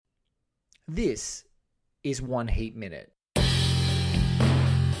This is One Heat Minute.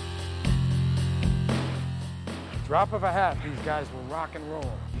 Drop of a hat, these guys will rock and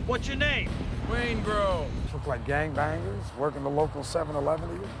roll. What's your name? Wayne Grove. Look like gangbangers, working the local 7-Eleven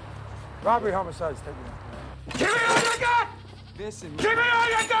to you. Robbery, homicides, take it out. Give me all you got! Listen, Give me all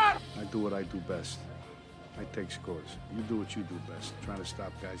you got! I do what I do best. I take scores. You do what you do best, trying to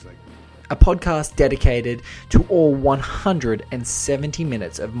stop guys like me. A podcast dedicated to all 170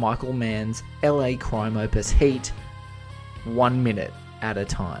 minutes of Michael Mann's LA crime opus Heat, 1 minute at a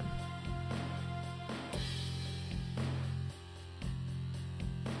time.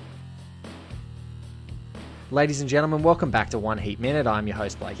 Ladies and gentlemen, welcome back to One Heat Minute. I'm your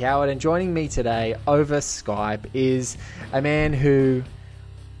host, Blake Howard, and joining me today over Skype is a man who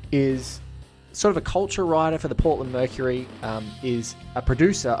is sort of a culture writer for the Portland Mercury, is a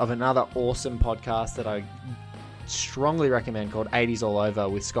producer of another awesome podcast that I strongly recommend called 80s All Over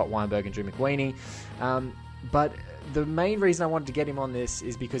with Scott Weinberg and Drew McWeeny. But the main reason I wanted to get him on this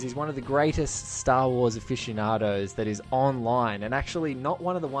is because he's one of the greatest Star Wars aficionados that is online, and actually not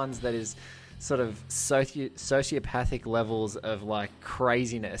one of the ones that is sort of sociopathic levels of like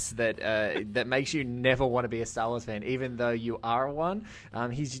craziness that that makes you never want to be a Star Wars fan, even though you are one.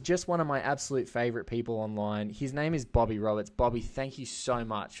 He's just one of my absolute favorite people online. His name is Bobby Roberts. Bobby, thank you so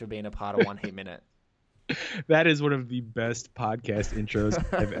much for being a part of One Heat Minute. That is one of the best podcast intros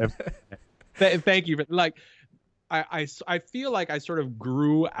I've ever. Thank you. Like, I feel like I sort of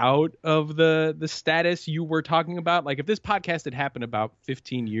grew out of the status you were talking about. Like, if this podcast had happened about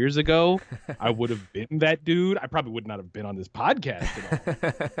 15 years ago, I would have been that dude. I probably would not have been on this podcast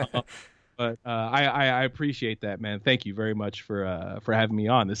at all. But I appreciate that, man. Thank you very much for having me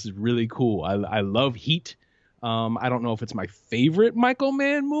on. This is really cool. I love Heat. I don't know if it's my favorite Michael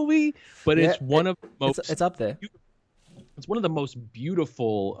Mann movie, but it's one of the most. It's up there. It's one of the most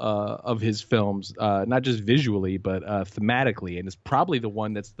beautiful of his films, not just visually, but thematically. And it's probably the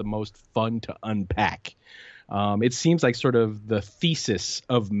one that's the most fun to unpack. It seems like sort of the thesis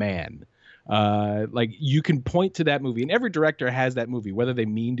of Mann. Like, you can point to that movie, and every director has that movie, whether they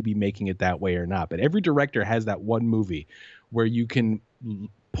mean to be making it that way or not. But every director has that one movie where you can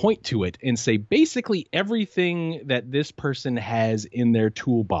point to it and say basically everything that this person has in their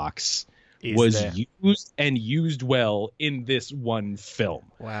toolbox was used well in this one film.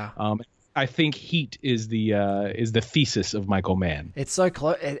 Wow. I think Heat is the thesis of Michael Mann. It's so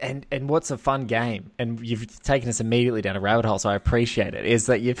close, and what's a fun game, and you've taken us immediately down a rabbit hole, so I appreciate it, is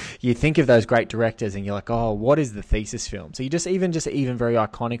that you think of those great directors and you're like, oh, what is the thesis film? So you just even very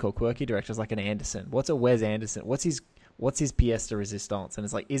iconic or quirky directors like an Anderson. What's a Wes Anderson? What's his pièce de résistance? And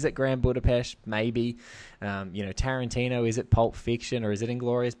it's like, is it Grand Budapest? Maybe. Tarantino, is it Pulp Fiction, or is it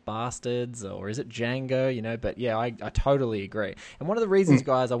Inglourious Bastards, or is it Django? But yeah, I totally agree. And one of the reasons,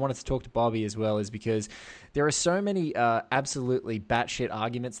 guys, I wanted to talk to Bobby as well is because there are so many absolutely batshit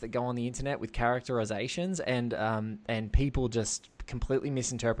arguments that go on the internet with characterizations and people just completely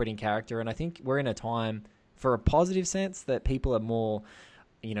misinterpreting character. And I think we're in a time, for a positive sense, that people are more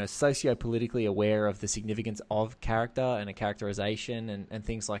socio-politically aware of the significance of character and a characterization and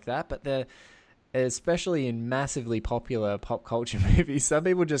things like that. But especially in massively popular pop culture movies, some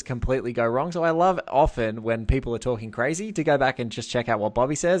people just completely go wrong. So I love often when people are talking crazy to go back and just check out what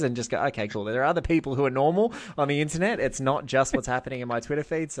Bobby says and just go, okay, cool. There are other people who are normal on the internet. It's not just what's happening in my Twitter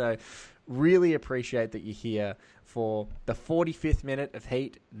feed. So really appreciate that you're here for the 45th minute of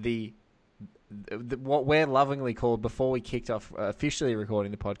Heat, what we're lovingly called, before we kicked off officially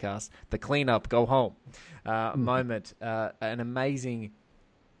recording the podcast, the clean up, go home moment. An amazing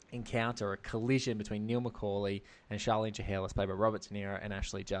encounter, a collision between Neil McCauley and Charlene Chehalis, played by Robert De Niro and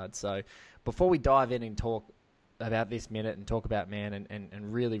Ashley Judd. So before we dive in and talk about this minute and talk about Mann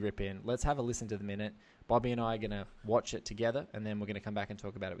and really rip in, let's have a listen to the minute. Bobby and I are going to watch it together, and then we're going to come back and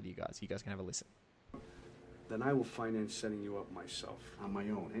talk about it with you guys. You guys can have a listen. Then I will finance setting you up myself, on my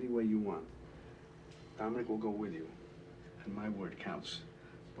own, any way you want. Dominic will go with you, and my word counts.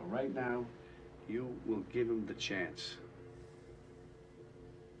 But right now, you will give him the chance.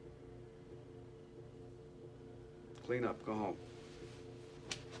 Clean up, go home.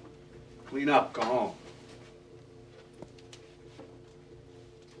 Clean up, go home.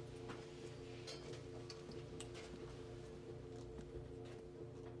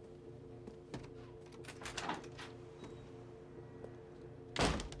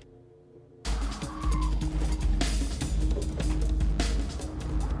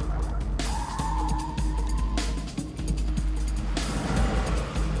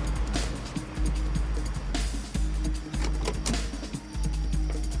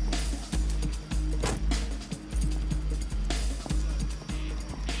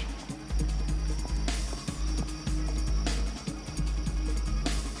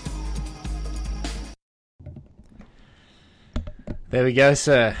 There we go,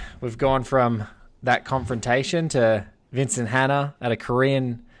 sir. We've gone from that confrontation to Vincent Hanna at a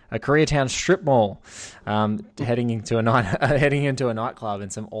Koreatown strip mall, heading into a nightclub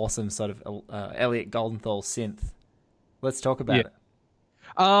and some awesome sort of Elliot Goldenthal synth. Let's talk about it.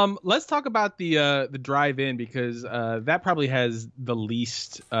 Let's talk about the drive-in, because that probably has the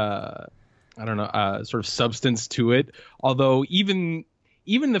least sort of substance to it. Although even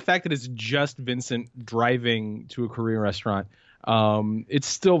the fact that it's just Vincent driving to a Korean restaurant, it's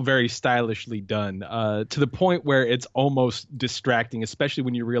still very stylishly done, to the point where it's almost distracting, especially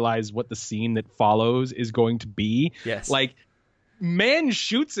when you realize what the scene that follows is going to be. Yes. Like, man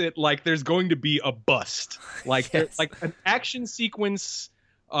shoots it like there's going to be a bust. Like, Yes. like an action sequence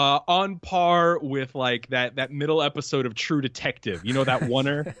on par with like that middle episode of True Detective. You know, that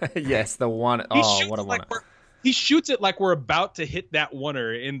oneer? Yes, the one. Oh, what a one. He shoots it like we're about to hit that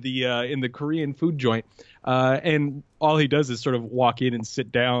oneer in the Korean food joint, and all he does is sort of walk in and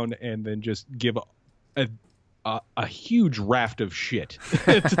sit down and then just give a huge raft of shit.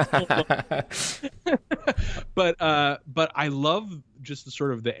 But I love just the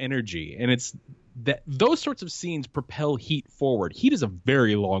sort of the energy, and it's that those sorts of scenes propel Heat forward. Heat is a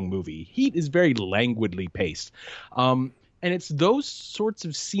very long movie. Heat is very languidly paced, and it's those sorts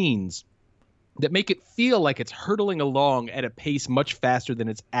of scenes that make it feel like it's hurtling along at a pace much faster than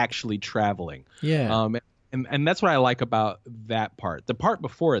it's actually traveling. Yeah. And that's what I like about that part. The part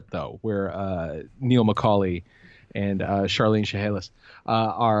before it, though, where Neil McCauley and Charlene Chehalis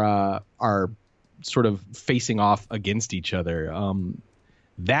are sort of facing off against each other.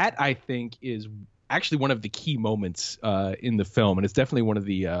 That, I think, is actually one of the key moments in the film, and it's definitely one of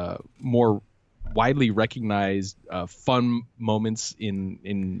the more widely recognized fun moments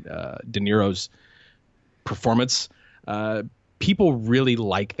in De Niro's performance. People really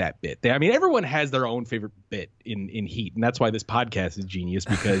like that bit. Everyone has their own favorite bit in Heat, and that's why this podcast is genius,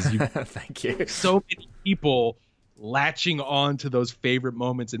 because you thank you. So many people latching on to those favorite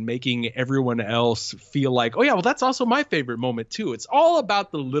moments and making everyone else feel like, oh yeah, well, that's also my favorite moment too. It's all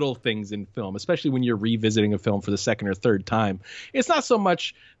about the little things in film, especially when you're revisiting a film for the second or third time. It's not so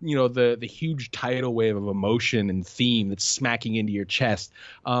much, the huge tidal wave of emotion and theme that's smacking into your chest.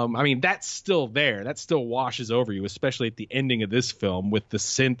 That's still there. That still washes over you, especially at the ending of this film with the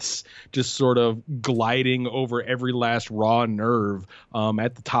synths just sort of gliding over every last raw nerve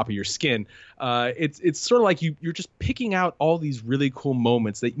at the top of your skin. It's sort of like you're just picking out all these really cool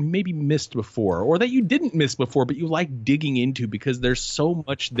moments that you maybe missed before, or that you didn't miss before, but you like digging into because there's so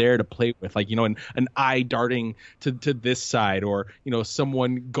much there to play with. Like, an eye darting to this side, or,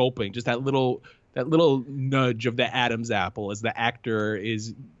 someone gulping, just that little nudge of the Adam's apple as the actor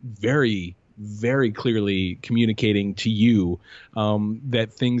is very, very clearly communicating to you that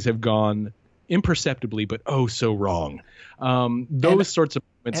things have gone imperceptibly, but oh so wrong. Those sorts of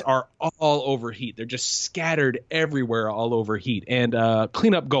moments are all over Heat. They're just scattered everywhere all over Heat. And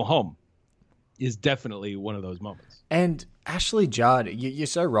Clean Up, Go Home is definitely one of those moments. And Ashley Judd, you're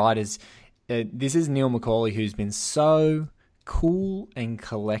so right. This is Neil McCauley, who's been so cool and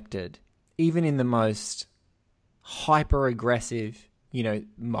collected, even in the most hyper-aggressive,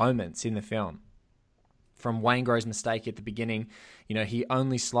 moments in the film. From Waingro's mistake at the beginning, he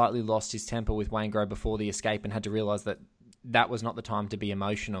only slightly lost his temper with Waingro before the escape and had to realize that was not the time to be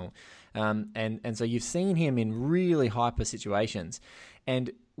emotional. And so you've seen him in really hyper situations.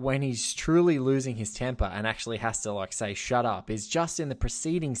 And when he's truly losing his temper and actually has to say, shut up, is just in the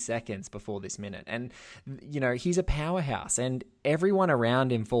preceding seconds before this minute. And, he's a powerhouse and everyone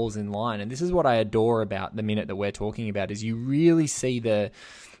around him falls in line. And this is what I adore about the minute that we're talking about, is you really see the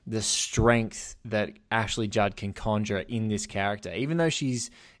strength that Ashley Judd can conjure in this character, even though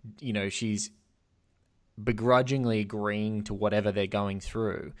she's begrudgingly agreeing to whatever they're going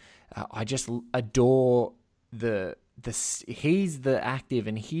through. I just adore he's the active,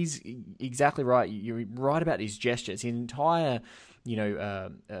 and he's exactly right. You're right about his gestures. His entire,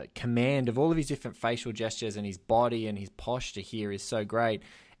 command of all of his different facial gestures and his body and his posture here is so great.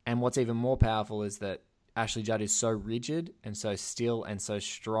 And what's even more powerful is that Ashley Judd is so rigid and so still and so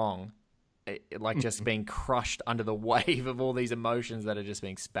strong, just being crushed under the wave of all these emotions that are just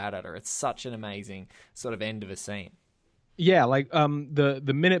being spat at her. It's such an amazing sort of end of a scene. Yeah,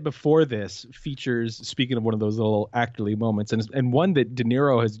 the minute before this features, speaking of one of those little actorly moments, and one that De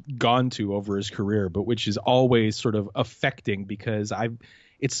Niro has gone to over his career, but which is always sort of affecting because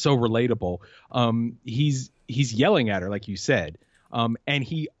it's so relatable. He's yelling at her, like you said, and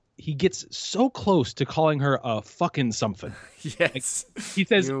he he gets so close to calling her a fucking something. Yes. Like, he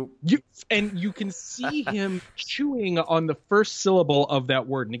says, and you can see him chewing on the first syllable of that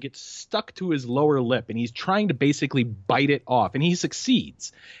word, and it gets stuck to his lower lip, and he's trying to basically bite it off, and he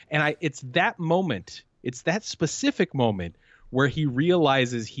succeeds. And it's that moment, it's that specific moment where he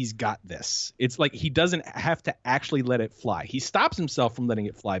realizes he's got this. It's like he doesn't have to actually let it fly. He stops himself from letting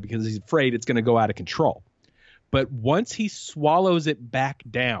it fly because he's afraid it's going to go out of control. But once he swallows it back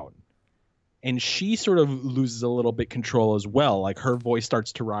down, and she sort of loses a little bit control as well, like her voice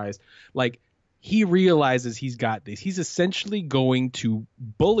starts to rise, like he realizes he's got this. He's essentially going to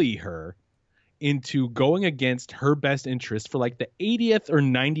bully her into going against her best interest for like the 80th or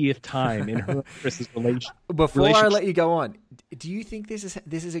 90th time in her and Chris's relationship. Before I let you go on, do you think this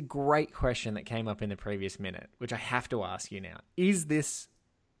is a great question that came up in the previous minute, which I have to ask you now? Is this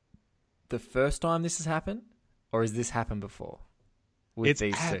the first time this has happened, or has this happened before with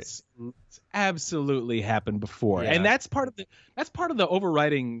these two? It's absolutely happened before, Yeah. and that's part of the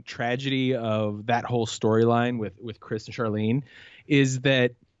overriding tragedy of that whole storyline with Chris and Charlene, is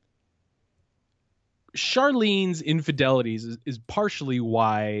that Charlene's infidelities is partially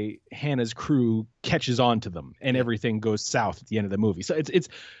why Hannah's crew catches on to them and everything goes south at the end of the movie. So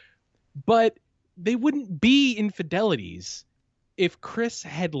but they wouldn't be infidelities if Chris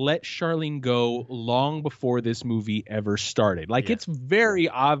had let Charlene go long before this movie ever started. Like, it's very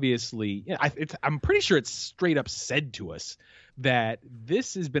obviously, I'm pretty sure it's straight up said to us that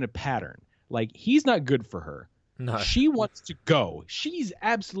this has been a pattern. Like, he's not good for her. No. She wants to go. She's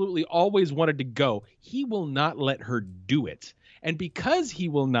absolutely always wanted to go. He will not let her do it. And because he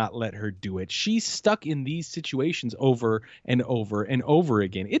will not let her do it, she's stuck in these situations over and over and over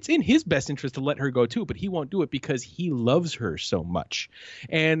again. It's in his best interest to let her go too, but he won't do it because he loves her so much.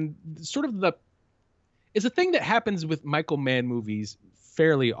 And sort of it's a thing that happens with Michael Mann movies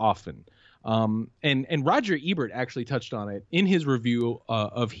fairly often. And Roger Ebert actually touched on it in his review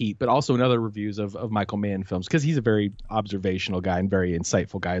of Heat, but also in other reviews of Michael Mann films, because he's a very observational guy and very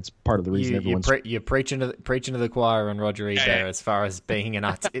insightful guy. It's part of the reason you're preaching to the choir on Roger Ebert as far as being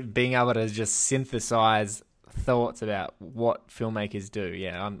being able to just synthesize thoughts about what filmmakers do.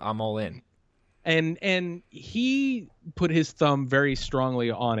 Yeah, I'm all in. And he put his thumb very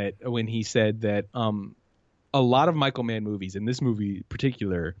strongly on it when he said that a lot of Michael Mann movies, in this movie in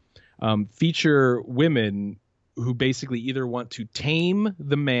particular, feature women who basically either want to tame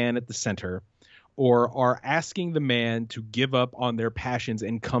the man at the center or are asking the man to give up on their passions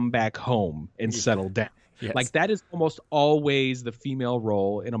and come back home and settle down. Yes. Like, that is almost always the female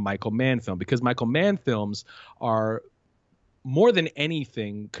role in a Michael Mann film, because Michael Mann films are more than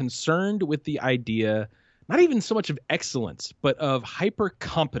anything concerned with the idea, not even so much of excellence, but of hyper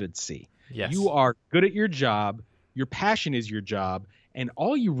competency. Yes. You are good at your job. Your passion is your job. And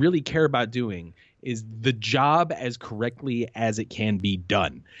all you really care about doing is the job as correctly as it can be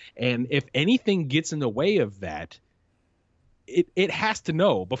done. And if anything gets in the way of that, it has to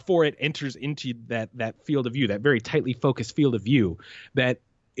know before it enters into that field of view, that very tightly focused field of view, that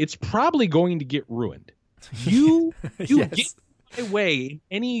it's probably going to get ruined. You Yes. get my way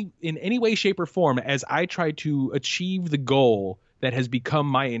in any way, shape, or form as I try to achieve the goal that has become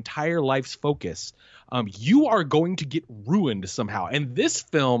my entire life's focus. You are going to get ruined somehow. And this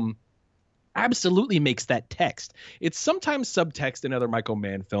film absolutely makes that text. It's sometimes subtext in other Michael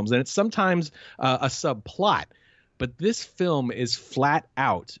Mann films, and it's sometimes a subplot. But this film is flat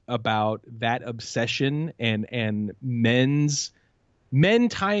out about that obsession and men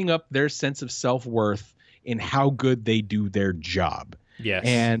tying up their sense of self-worth in how good they do their job.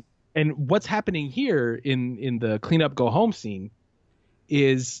 Yes. And what's happening here in the clean up, go home scene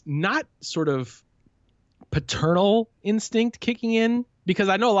is not sort of paternal instinct kicking in, because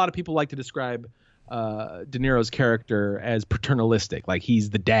I know a lot of people like to describe De Niro's character as paternalistic, like he's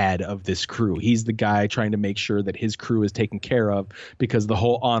the dad of this crew. He's the guy trying to make sure that his crew is taken care of, because the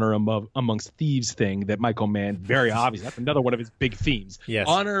whole honor amongst thieves thing that Michael Mann, very obvious, that's another one of his big themes. Yes.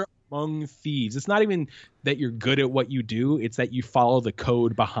 Honor among thieves. It's not even that you're good at what you do, it's that you follow the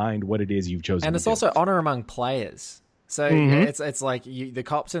code behind what it is you've chosen. And it's also honor among players. So it's like the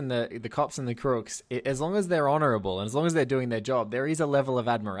cops and the crooks, as long as they're honorable and as long as they're doing their job, there is a level of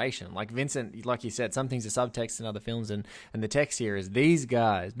admiration. Like Vincent, like you said, some things are subtext in other films, and the text here is these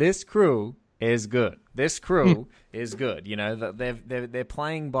guys, this crew is good. This crew is good. You know, they're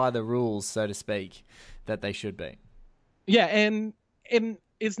playing by the rules, so to speak, that they should be. Yeah, and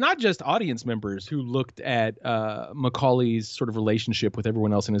it's not just audience members who looked at Macaulay's sort of relationship with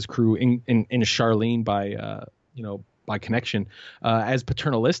everyone else in his crew, in Charlene by connection, as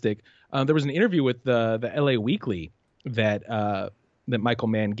paternalistic. There was an interview with the LA Weekly that Michael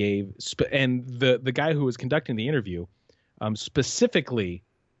Mann gave, and the guy who was conducting the interview specifically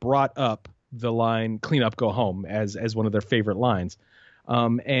brought up the line "clean up, go home" as one of their favorite lines.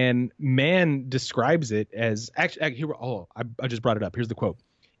 And Mann describes it as actually here. Oh, I just brought it up. Here's the quote.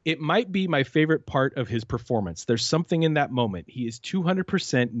 "It might be my favorite part of his performance. There's something in that moment. He is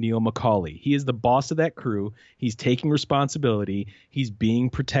 200% Neil McCauley. He is the boss of that crew. He's taking responsibility. He's being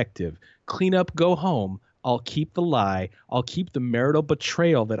protective. Clean up, go home. I'll keep the lie. I'll keep the marital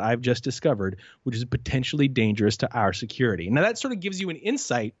betrayal that I've just discovered, which is potentially dangerous to our security." Now that sort of gives you an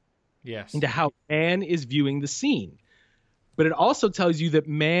insight into how Mann is viewing the scene. But it also tells you that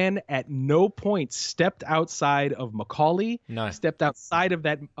Mann at no point stepped outside of McCauley, stepped outside of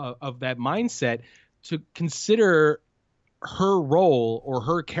that mindset to consider her role or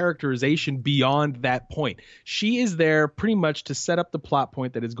her characterization beyond that point. She is there pretty much to set up the plot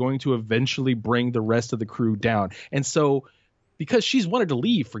point that is going to eventually bring the rest of the crew down. And so because she's wanted to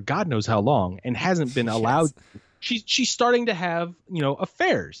leave for God knows how long and hasn't been allowed, she's starting to have,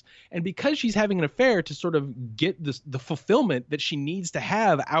 affairs. And because she's having an affair to sort of get the fulfillment that she needs to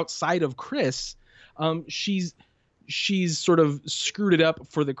have outside of Chris, she's sort of screwed it up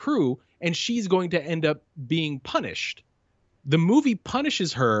for the crew, and she's going to end up being punished. The movie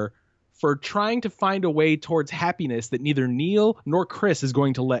punishes her for trying to find a way towards happiness that neither Neil nor Chris is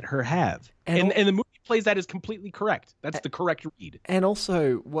going to let her have. And the movie plays that as completely correct. That's the correct read. And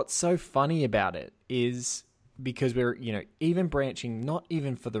also, what's so funny about it is, because we're, even branching, not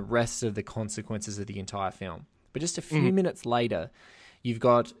even for the rest of the consequences of the entire film, but just a few minutes later, you've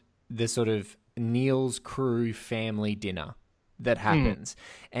got the sort of Neil's crew family dinner that happens.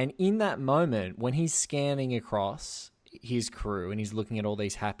 And in that moment, when he's scanning across his crew and he's looking at all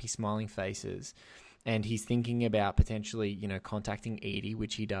these happy, smiling faces, and he's thinking about potentially, contacting Edie,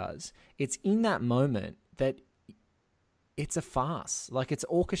 which he does, it's in that moment that it's a farce. Like, it's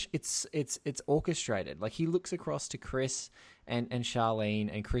orchestrated. Like, he looks across to Chris and Charlene,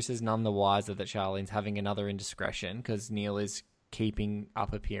 and Chris is none the wiser that Charlene's having another indiscretion because Neil is keeping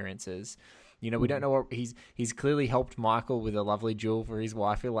up appearances. We don't know what he's clearly helped Michael with a lovely jewel for his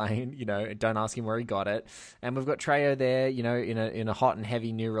wife Elaine. Don't ask him where he got it. And we've got Trejo there, in a hot and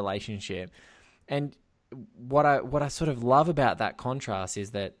heavy new relationship. And what I sort of love about that contrast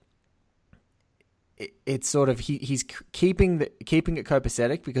is that it's sort of he's keeping it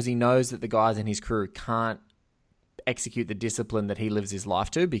copacetic because he knows that the guys in his crew can't execute the discipline that he lives his life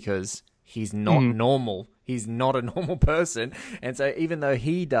to because he's not normal. He's not a normal person. And so even though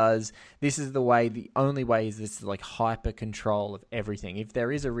he does, this is the only way is this like hyper control of everything. If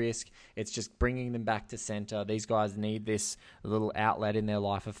there is a risk, it's just bringing them back to center. These guys need this little outlet in their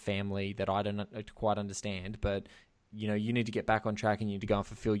life of family that I don't quite understand, but you need to get back on track and you need to go and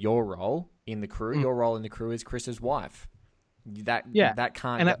fulfill your role in the crew. Your role in the crew is Chris's wife. You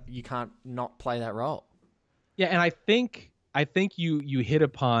can't not play that role. Yeah. And I think you hit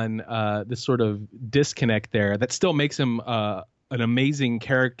upon this sort of disconnect there that still makes him an amazing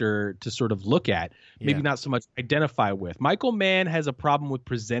character to sort of look at, maybe not so much identify with. Michael Mann has a problem with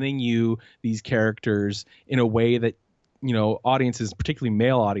presenting you these characters in a way that, audiences, particularly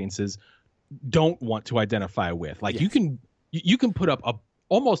male audiences, don't want to identify with. Like, you can put up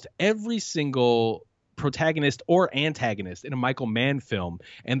almost every single protagonist or antagonist in a Michael Mann film,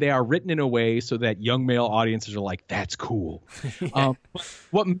 and they are written in a way so that young male audiences are like, that's cool.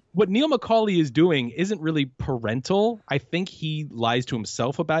 What Neil McCauley is doing isn't really parental. I think he lies to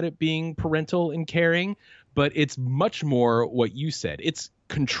himself about it being parental and caring, but it's much more what you said. It's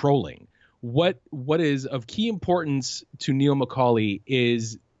controlling. What is of key importance to Neil McCauley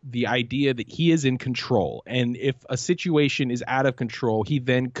is the idea that he is in control. And if a situation is out of control, he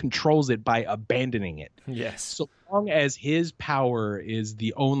then controls it by abandoning it. Yes. So long as his power is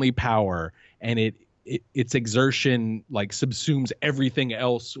the only power and its exertion like subsumes everything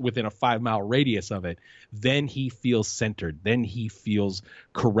else within a 5-mile radius of it, then he feels centered. Then he feels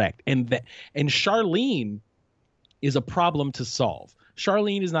correct. And Charlene is a problem to solve.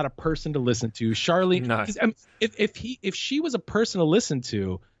 Charlene is not a person to listen to. Charlene, no. If she was a person to listen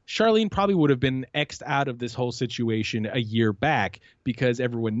to, Charlene probably would have been X'd out of this whole situation a year back because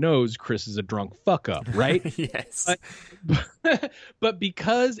everyone knows Chris is a drunk fuck up, right? Yes. But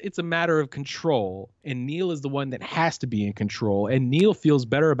because it's a matter of control and Neil is the one that has to be in control, and Neil feels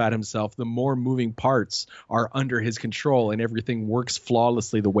better about himself the more moving parts are under his control and everything works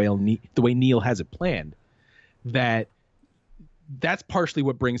flawlessly the way Neil has it planned, that's partially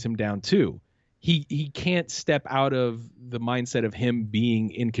what brings him down too. he can't step out of the mindset of him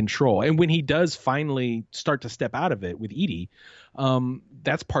being in control. And when he does finally start to step out of it with Edie,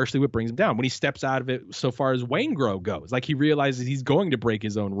 that's partially what brings him down. When he steps out of it so far as Waingro goes, like he realizes he's going to break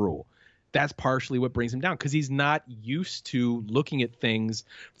his own rule. That's partially what brings him down, because he's not used to looking at things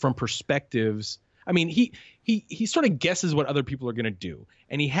from perspectives. I mean, he sort of guesses what other people are going to do,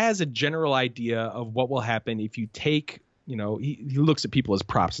 and he has a general idea of what will happen if you take, you know, he looks at people as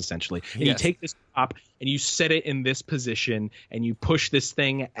props essentially. And you take this prop and you set it in this position and you push this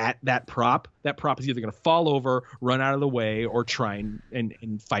thing at that prop. That prop is either going to fall over, run out of the way, or try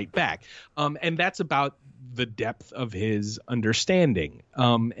and fight back. And that's about the depth of his understanding.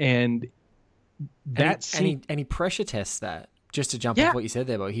 And he pressure tests that. Just to jump off what you said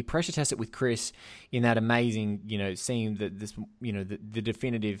there, but he pressure tests it with Chris in that amazing, you know, scene, the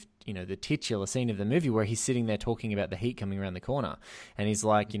definitive, you know, the titular scene of the movie where he's sitting there talking about the heat coming around the corner, and he's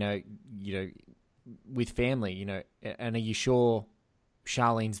like, you know, with family, you know, and are you sure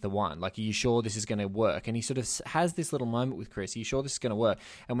Charlene's the one? Like, are you sure this is going to work? And he sort of has this little moment with Chris. Are you sure this is going to work?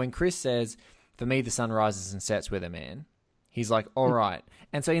 And when Chris says, "For me, the sun rises and sets with a man," he's like, all right.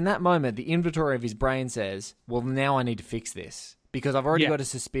 And so in that moment, the inventory of his brain says, well, now I need to fix this because I've already got a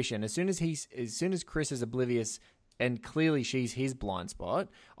suspicion. As soon as Chris is oblivious and clearly she's his blind spot,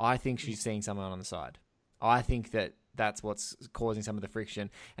 I think she's seeing someone on the side. I think that's what's causing some of the friction.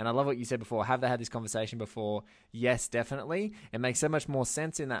 And I love what you said before. Have they had this conversation before? Yes, definitely. It makes so much more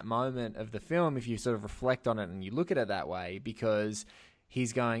sense in that moment of the film if you sort of reflect on it and you look at it that way, because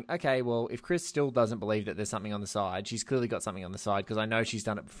he's going, okay, well, if Chris still doesn't believe that there's something on the side, she's clearly got something on the side because I know she's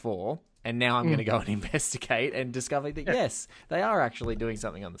done it before, and now I'm going to go and investigate and discover that, yes, they are actually doing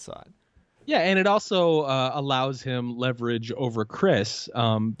something on the side. Yeah, and it also allows him leverage over Chris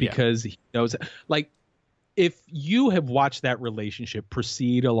because he knows, like, if you have watched that relationship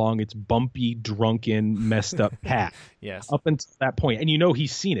proceed along its bumpy, drunken, messed up path up until that point, and you know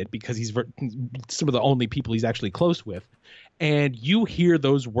he's seen it because he's some of the only people he's actually close with, and you hear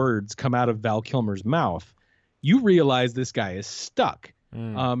those words come out of Val Kilmer's mouth, you realize this guy is stuck.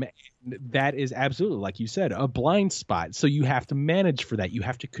 That is absolutely, like you said, a blind spot. So you have to manage for that. You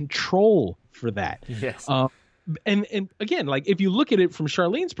have to control for that. Yes. And again, like if you look at it from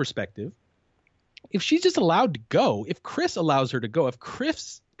Charlene's perspective, if she's just allowed to go, if Chris allows her to go, if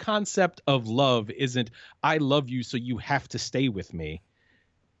Chris' concept of love isn't, I love you, so you have to stay with me,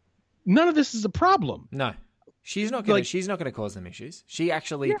 none of this is a problem. No. She's not going to cause them issues. She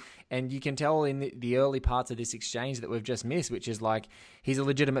actually, and you can tell in the early parts of this exchange that we've just missed, which is like, he's a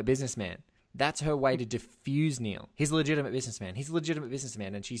legitimate businessman. That's her way to diffuse Neil. He's a legitimate businessman.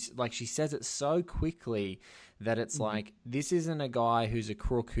 And she's like, she says it so quickly that it's like, this isn't a guy who's a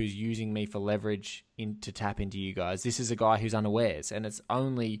crook who's using me for leverage to tap into you guys. This is a guy who's unawares. And it's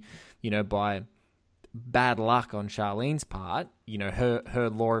only, you know, by bad luck on Charlene's part, you know, her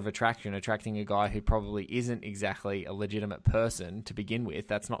law of attraction, attracting a guy who probably isn't exactly a legitimate person to begin with.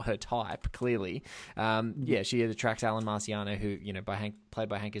 That's not her type, clearly. She attracts Alan Marciano, who, you know, played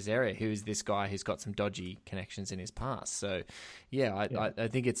by Hank Azaria, who's this guy who's got some dodgy connections in his past. So, I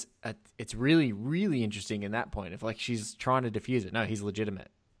think it's really, really interesting in that point. If like she's trying to diffuse it, no, he's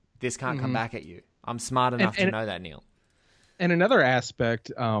legitimate. This can't come back at you. I'm smart enough to know that, Neil. And another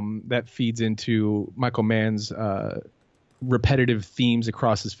aspect that feeds into Michael Mann's repetitive themes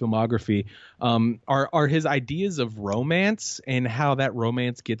across his filmography are his ideas of romance and how that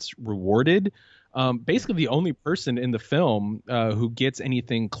romance gets rewarded. Basically, the only person in the film who gets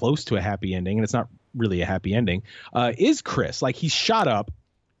anything close to a happy ending, and it's not really a happy ending, is Chris. Like, he's shot up,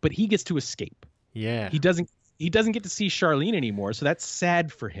 but he gets to escape. Yeah, he doesn't get to see Charlene anymore, so that's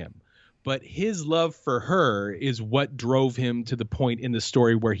sad for him. But his love for her is what drove him to the point in the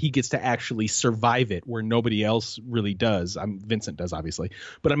story where he gets to actually survive it, where nobody else really does. Vincent does, obviously.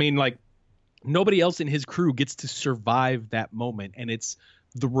 But I mean, like, nobody else in his crew gets to survive that moment. And it's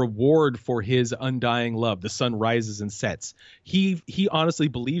the reward for his undying love. The sun rises and sets. He honestly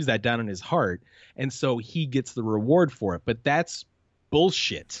believes that down in his heart. And so he gets the reward for it. But that's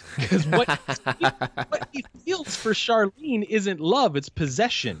bullshit, because what he feels for Charlene isn't love, it's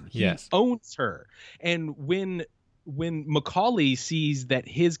possession. He owns her. And when Macaulay sees that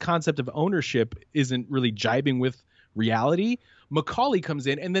his concept of ownership isn't really jibing with reality, Macaulay comes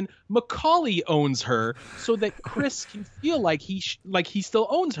in, and then Macaulay owns her so that Chris can feel like he still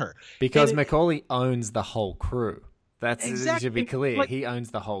owns her, because Macaulay owns the whole crew. That's exactly. To be clear, like, he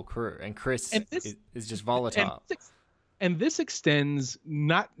owns the whole crew, and Chris is just volatile. And this extends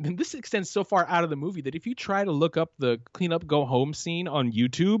so far out of the movie that if you try to look up the clean up go home scene on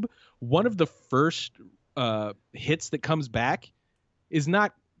YouTube, one of the first hits that comes back is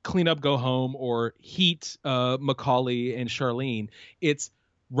not Clean Up, Go Home or Heat, Macaulay and Charlene. It's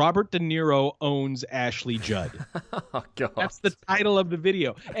Robert De Niro owns Ashley Judd. Oh, God. That's the title of the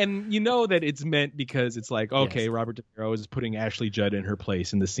video. And you know that it's meant because it's like, okay, Yes. Robert De Niro is putting Ashley Judd in her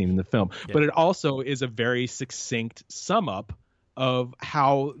place in the scene in the film. Yeah. But it also is a very succinct sum up of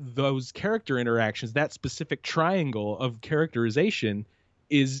how those character interactions, that specific triangle of characterization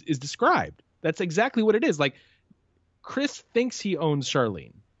is described. That's exactly what it is. Like, Chris thinks he owns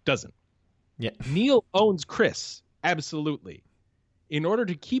Charlene. Doesn't. Yeah. Neil owns Chris. Absolutely. In order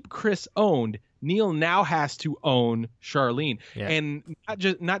to keep Chris owned, Neil now has to own Charlene. Yeah. And not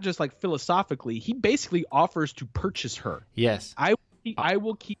just like philosophically, he basically offers to purchase her. Yes. I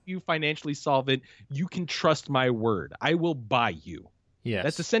will keep you financially solvent. You can trust my word. I will buy you. Yes.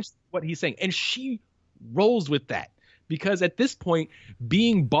 That's essentially what he's saying. And she rolls with that. Because at this point,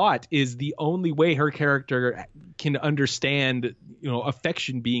 being bought is the only way her character can understand,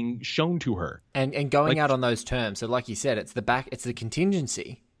 affection being shown to her. And going out on those terms. So like you said, it's the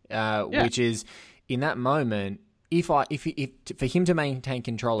contingency, which is in that moment, if for him to maintain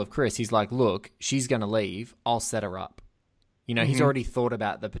control of Chris, he's like, look, she's going to leave. I'll set her up. He's already thought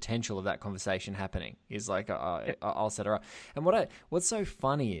about the potential of that conversation happening. He's like, I'll set her up. And what's so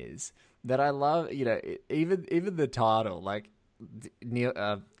funny is that I love, even the title, like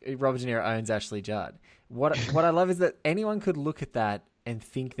Robert De Niro owns Ashley Judd. What I love is that anyone could look at that and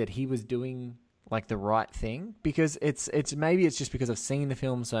think that he was doing like the right thing, because it's maybe it's just because I've seen the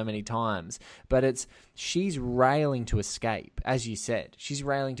film so many times, but she's railing to escape, as you said. She's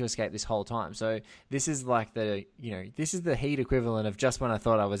railing to escape this whole time. So this is like this is the Heat equivalent of just when I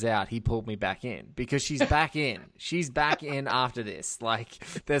thought I was out, he pulled me back in, because she's back in. She's back in after this.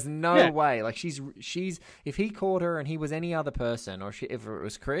 Like, there's no way. Like, she's if he caught her and he was any other person, or if it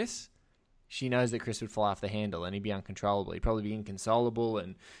was Chris, she knows that Chris would fly off the handle and he'd be uncontrollable. He'd probably be inconsolable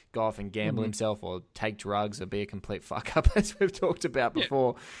and go off and gamble himself, or take drugs, or be a complete fuck up, as we've talked about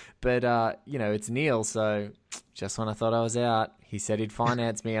before. But, it's Neil, so just when I thought I was out, he said he'd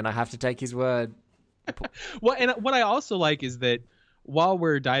finance me, and I have to take his word. Well, and what I also like is that while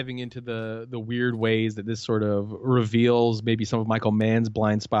we're diving into the weird ways that this sort of reveals maybe some of Michael Mann's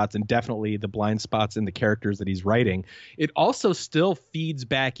blind spots, and definitely the blind spots in the characters that he's writing, it also still feeds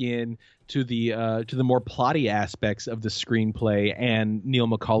back in to the more plotty aspects of the screenplay and Neil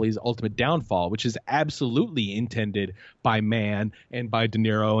Macaulay's ultimate downfall, which is absolutely intended by Mann and by De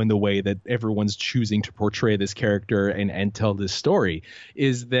Niro in the way that everyone's choosing to portray this character and tell this story,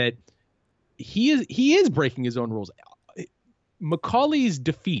 is that he is breaking his own rules. Macaulay's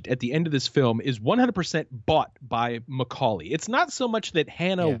defeat at the end of this film is 100% bought by Macaulay. It's not so much that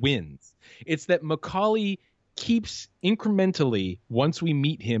Hannah wins. It's that Macaulay keeps incrementally, once we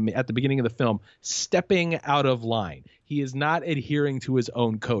meet him at the beginning of the film, stepping out of line. He is not adhering to his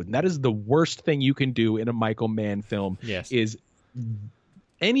own code. And that is the worst thing you can do in a Michael Mann film. Yes. Is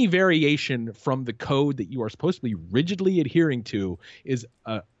any variation from the code that you are supposed to be rigidly adhering to is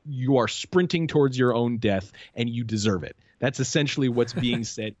you are sprinting towards your own death, and you deserve it. That's essentially what's being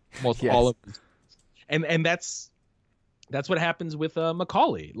said most all of this. And that's what happens with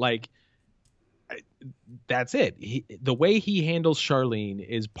Macaulay. Like, that's it. The way he handles Charlene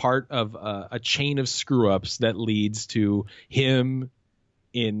is part of a chain of screw-ups that leads to him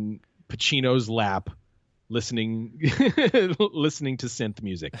in Pacino's lap, listening to synth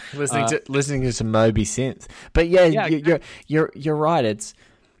music, listening to some Moby synth. But you're right.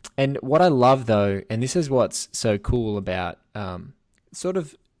 And what I love, though, and this is what's so cool about sort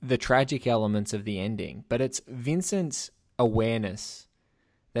of the tragic elements of the ending, but it's Vincent's awareness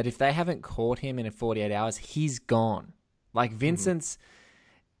that if they haven't caught him in 48 hours, he's gone. Like, Vincent's,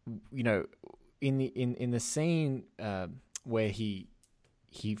 in the scene where he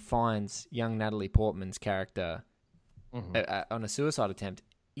finds young Natalie Portman's character on a suicide attempt,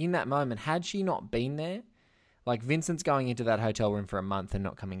 in that moment, had she not been there, like, Vincent's going into that hotel room for a month and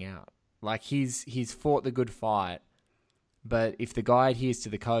not coming out. Like, he's fought the good fight, but if the guy adheres to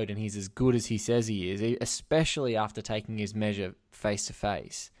the code and he's as good as he says he is, especially after taking his measure face to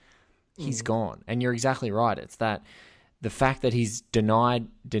face, he's gone. And you're exactly right. It's that the fact that he's denying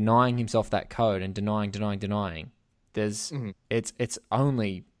himself that code and denying. There's it's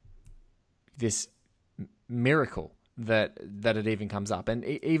only this miracle that it even comes up. And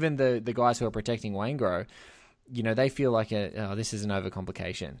even the guys who are protecting Waingro, they feel like this is an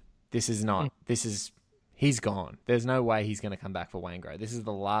overcomplication. This is not. He's gone. There's no way he's going to come back for Waingro. This is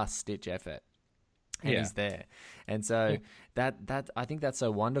the last ditch effort, and he's there. And so that I think that's so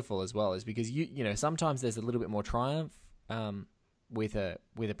wonderful as well, is because sometimes there's a little bit more triumph with a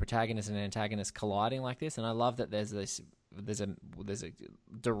protagonist and an antagonist colliding like this, and I love that there's this there's a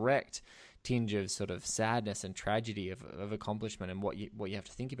direct tinge of sort of sadness and tragedy of accomplishment, and what you have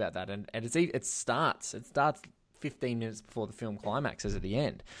to think about that. And it starts 15 minutes before the film climaxes at the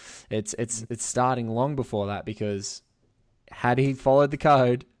end. It's starting long before that, because had he followed the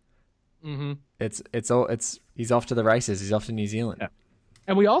code, he's off to the races. He's off to New Zealand. Yeah.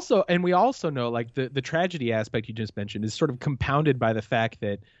 And we also know, like, the tragedy aspect you just mentioned is sort of compounded by the fact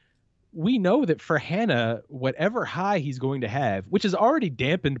that we know that for Hannah, whatever high he's going to have, which is already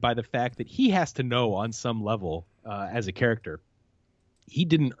dampened by the fact that he has to know on some level as a character, he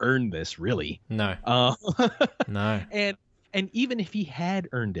didn't earn this, really. No. No. And even if he had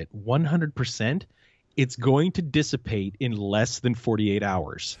earned it 100%, it's going to dissipate in less than 48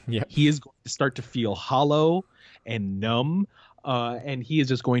 hours. Yep. He is going to start to feel hollow and numb. And he is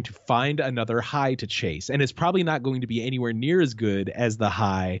just going to find another high to chase. And it's probably not going to be anywhere near as good as the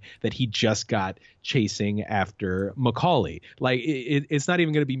high that he just got chasing after Macaulay. Like, it's not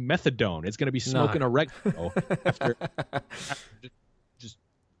even going to be methadone. It's going to be smoking oregano after just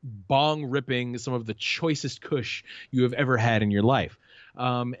bong ripping some of the choicest kush you have ever had in your life.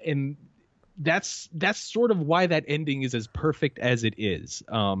 And that's sort of why that ending is as perfect as it is.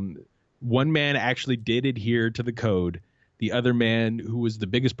 One man actually did adhere to the code. The other man, who was the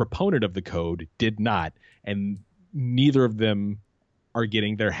biggest proponent of the code, did not. And neither of them are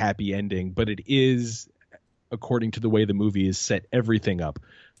getting their happy ending. But it is, according to the way the movie is set everything up,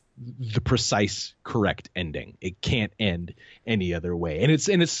 the precise correct ending. It can't end any other way. And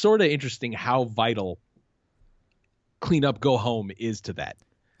it's sort of interesting how vital Clean Up, Go Home is to that.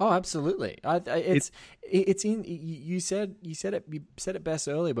 Oh, absolutely. It's in. You said it best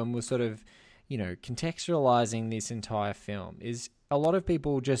earlier when we're sort of, contextualizing this entire film. Is a lot of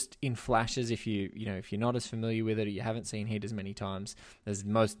people just in flashes, if you're not as familiar with it, or you haven't seen Heat as many times, as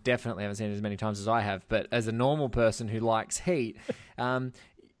most definitely haven't seen it as many times as I have, but as a normal person who likes Heat,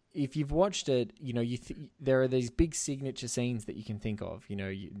 if you've watched it, there are these big signature scenes that you can think of.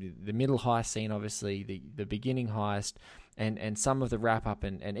 The middle heist scene, obviously, the beginning heist, and some of the wrap up,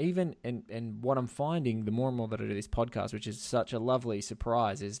 and what I'm finding the more and more that I do this podcast, which is such a lovely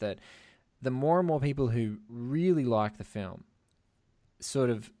surprise, is that the more and more people who really like the film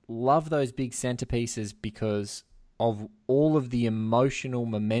sort of love those big centerpieces because of all of the emotional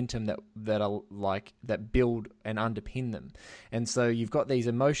momentum that build and underpin them. And so you've got these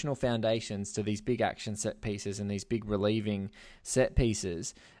emotional foundations to these big action set pieces and these big relieving set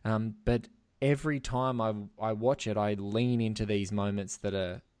pieces. But every time I watch it, I lean into these moments that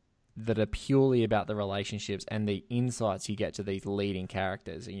are purely about the relationships and the insights you get to these leading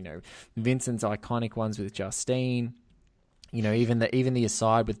characters. Vincent's iconic ones with Justine. Even the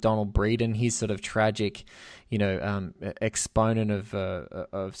aside with Donald Breeden, his sort of tragic, exponent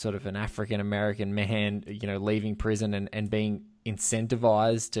of sort of an African American man, leaving prison and being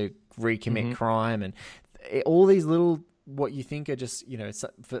incentivized to recommit crime, and all these little, what you think are just,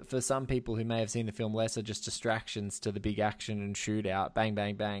 for some people who may have seen the film less, are just distractions to the big action and shootout, bang,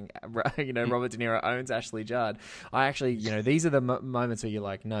 bang, bang. Robert De Niro owns Ashley Judd. I actually, these are the moments where you're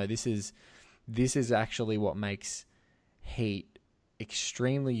like, no, this is actually what makes Heat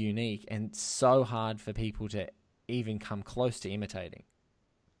extremely unique and so hard for people to even come close to imitating.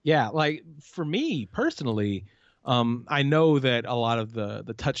 Yeah, like for me personally, I know that a lot of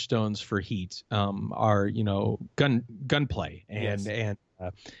the touchstones for Heat are gunplay and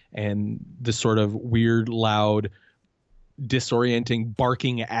the sort of weird, loud, disorienting,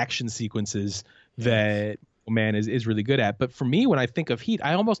 barking action sequences that man is really good at. But for me, when I think of Heat,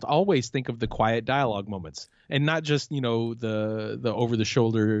 I almost always think of the quiet dialogue moments, and not just the over the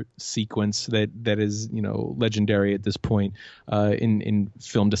shoulder sequence that is legendary at this point in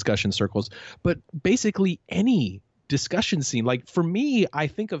film discussion circles, but basically any discussion scene. Like for me, I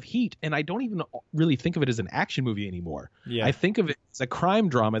think of Heat and I don't even really think of it as an action movie anymore. Yeah. I think of it as a crime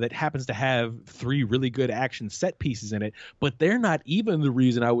drama that happens to have 3 really good action set pieces in it, but they're not even the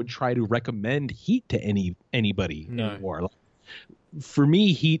reason I would try to recommend Heat to anybody anymore. Like, for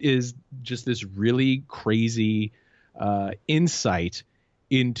me, Heat is just this really crazy insight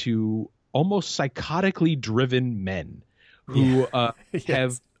into almost psychotically driven men who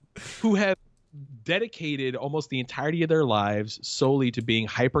have dedicated almost the entirety of their lives solely to being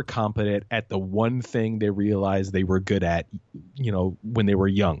hyper competent at the one thing they realized they were good at, when they were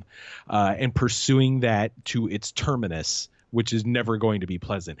young, and pursuing that to its terminus, which is never going to be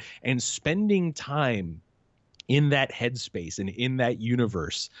pleasant, and spending time in that headspace and in that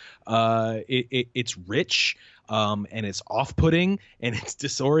universe. It's rich, and it's off-putting, and it's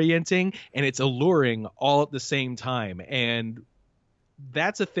disorienting, and it's alluring all at the same time. And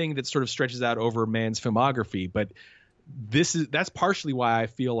that's a thing that sort of stretches out over man's filmography, but that's partially why I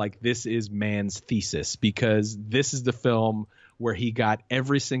feel like this is Mann's thesis, because this is the film where he got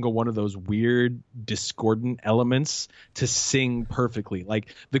every single one of those weird discordant elements to sing perfectly.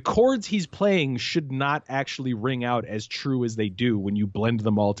 Like the chords he's playing should not actually ring out as true as they do when you blend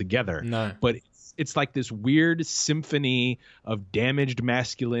them all together. No. But it's like this weird symphony of damaged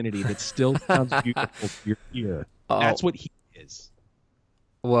masculinity that still sounds beautiful to your ear. That's what he is.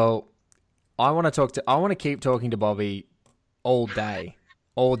 Well, I want to keep talking to Bobby all day.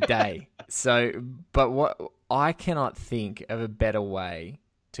 So, but what I cannot think of a better way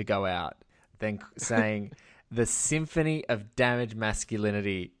to go out than saying the symphony of damaged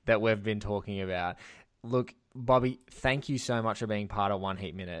masculinity that we've been talking about. Look, Bobby, thank you so much for being part of One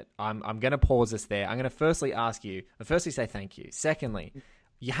Heat Minute. I'm going to pause this there. I'm going to firstly say thank you. Secondly,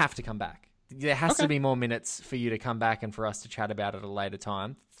 you have to come back. There has to be more minutes for you to come back and for us to chat about it at a later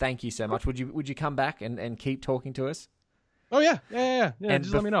time. Thank you so much. Would you come back and keep talking to us? Oh yeah.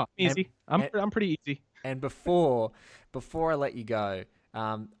 Just let me know. Easy. I'm pretty easy. And before I let you go,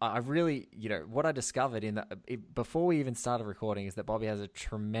 I really, what I discovered before we even started recording is that Bobby has a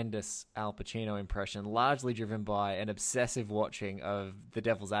tremendous Al Pacino impression, largely driven by an obsessive watching of The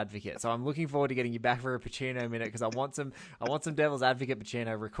Devil's Advocate. So I'm looking forward to getting you back for a Pacino minute, because I want some Devil's Advocate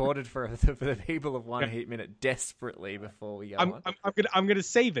Pacino recorded for the people of One Heat Minute desperately before we go on. I'm gonna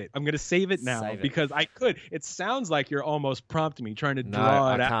save it. I'm gonna save it now because I could. It sounds like you're almost prompting me, trying to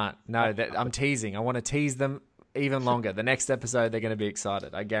draw it out. Can't. No, I'm teasing. I want to tease them even longer. The next episode, they're going to be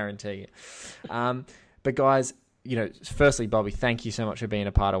excited. I guarantee you. But guys, firstly, Bobby, thank you so much for being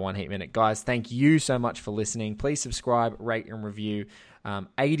a part of One Heat Minute. Guys, thank you so much for listening. Please subscribe, rate, and review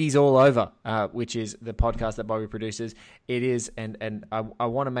 80s All Over, which is the podcast that Bobby produces. It is, and I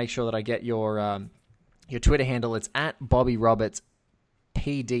want to make sure that I get your Twitter handle. It's at Bobby Roberts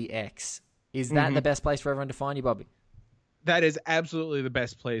PDX. Is that the best place for everyone to find you, Bobby? That is absolutely the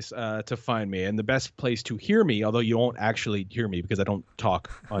best place to find me, and the best place to hear me, although you won't actually hear me because I don't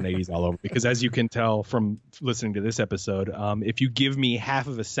talk on 80s All Over. Because as you can tell from listening to this episode, if you give me half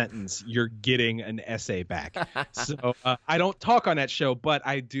of a sentence, you're getting an essay back. So I don't talk on that show, but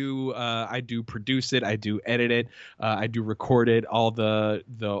I do produce it. I do edit it. I do record it. All the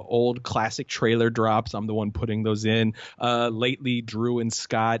old classic trailer drops, I'm the one putting those in. Lately, Drew and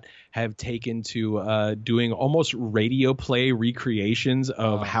Scott have taken to doing almost radio play recreations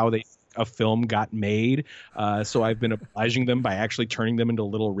of how a film got made. So I've been obliging them by actually turning them into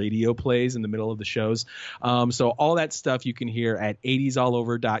little radio plays in the middle of the shows. So all that stuff you can hear at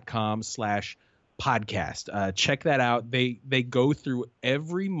 80sallover.com/podcast. Check that out. They go through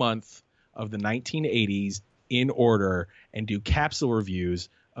every month of the 1980s in order and do capsule reviews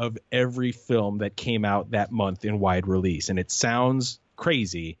of every film that came out that month in wide release. And it sounds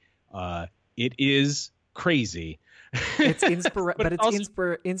crazy. It is crazy. It's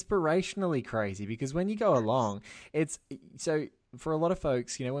inspirationally crazy, because when you go along, it's so for a lot of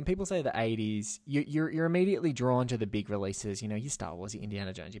folks, when people say the 80s, you're immediately drawn to the big releases, your Star Wars, your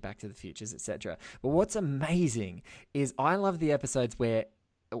Indiana Jones, your Back to the Futures, etc. But what's amazing is I love the episodes where,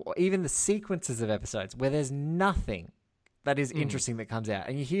 or even the sequences of episodes where there's nothing that is interesting that comes out.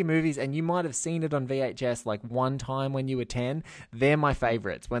 And you hear movies, and you might have seen it on VHS like one time when you were 10. They're my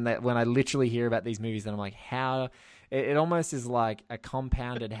favorites. When I literally hear about these movies, and I'm like, how... It almost is like a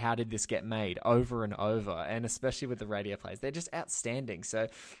compounded how did this get made over and over, and especially with the radio plays. They're just outstanding. So,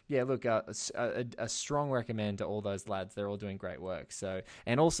 yeah, look, a strong recommend to all those lads. They're all doing great work. So,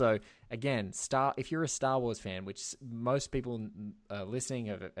 and also, again, if you're a Star Wars fan, which most people listening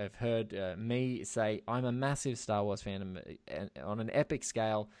have heard me say, I'm a massive Star Wars fan on an epic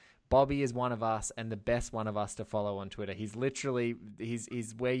scale. Bobby is one of us, and the best one of us to follow on Twitter. He's literally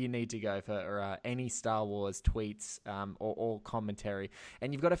he's where you need to go for any Star Wars tweets or commentary.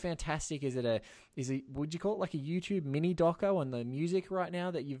 And you've got a fantastic. Would you call it like a YouTube mini doco on the music right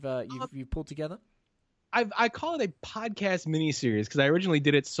now that you've pulled together? I call it a podcast miniseries because I originally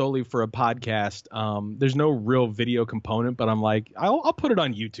did it solely for a podcast. There's no real video component, but I'm like, I'll put it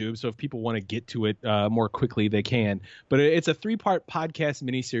on YouTube. So if people want to get to it more quickly, they can. But it's a 3-part podcast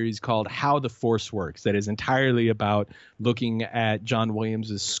miniseries called How the Force Works that is entirely about looking at John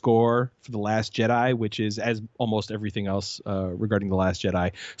Williams' score for The Last Jedi, which is, as almost everything else regarding The Last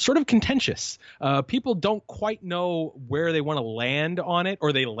Jedi, sort of contentious. People don't quite know where they want to land on it,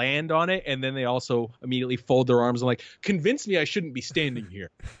 or they land on it, and then they also immediately fold their arms and like, convince me I shouldn't be standing here.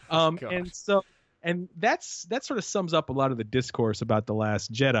 And that sort of sums up a lot of the discourse about The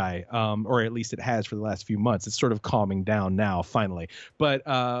Last Jedi, or at least it has for the last few months. It's sort of calming down now, finally. But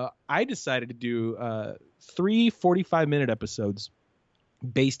I decided to do 3 45-minute episodes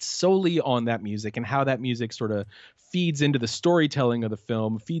based solely on that music and how that music sort of feeds into the storytelling of the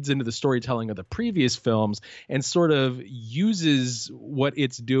film, feeds into the storytelling of the previous films, and sort of uses what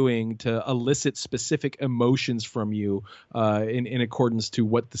it's doing to elicit specific emotions from you in accordance to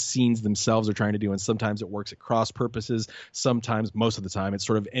what the scenes themselves are trying to do. And sometimes it works at cross purposes. Sometimes, most of the time, it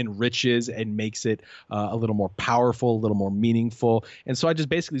sort of enriches and makes it a little more powerful, a little more meaningful. And so I just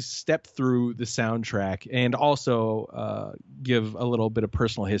basically step through the soundtrack and also give a little bit of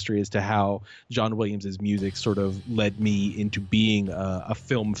personal history as to how John Williams' music sort of led me into being a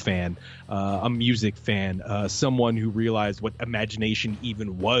film fan, a music fan, someone who realized what imagination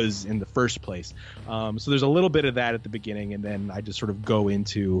even was in the first place. So there's a little bit of that at the beginning, and then I just sort of go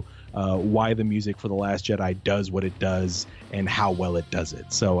into why the music for The Last Jedi does what it does and how well it does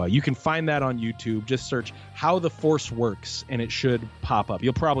it. So you can find that on YouTube. Just search How the Force Works and it should pop up.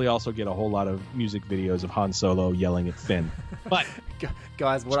 You'll probably also get a whole lot of music videos of Han Solo yelling at Finn. But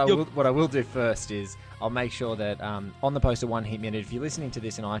guys, what I will do first is I'll make sure that on the post of One Heat Minute, if you're listening to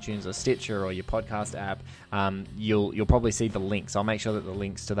this in iTunes or Stitcher or your podcast app, you'll probably see the links. I'll make sure that the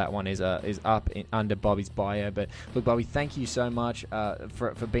links to that one is up under Bobby's bio. But look, Bobby, thank you so much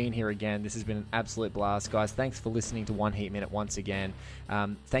for being here again. This has been an absolute blast, guys. Thanks for listening to One Heat Minute once again.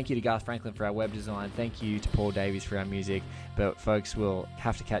 Thank you to Garth Franklin for our web design. Thank you to Paul Davies for our music. But folks, we'll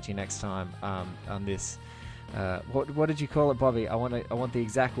have to catch you next time on this. What did you call it, Bobby? I want the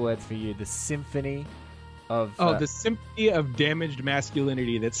exact words for you. The symphony of the symphony of damaged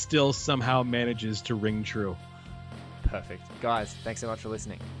masculinity that still somehow manages to ring true. Perfect. Guys, thanks so much for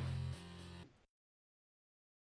listening.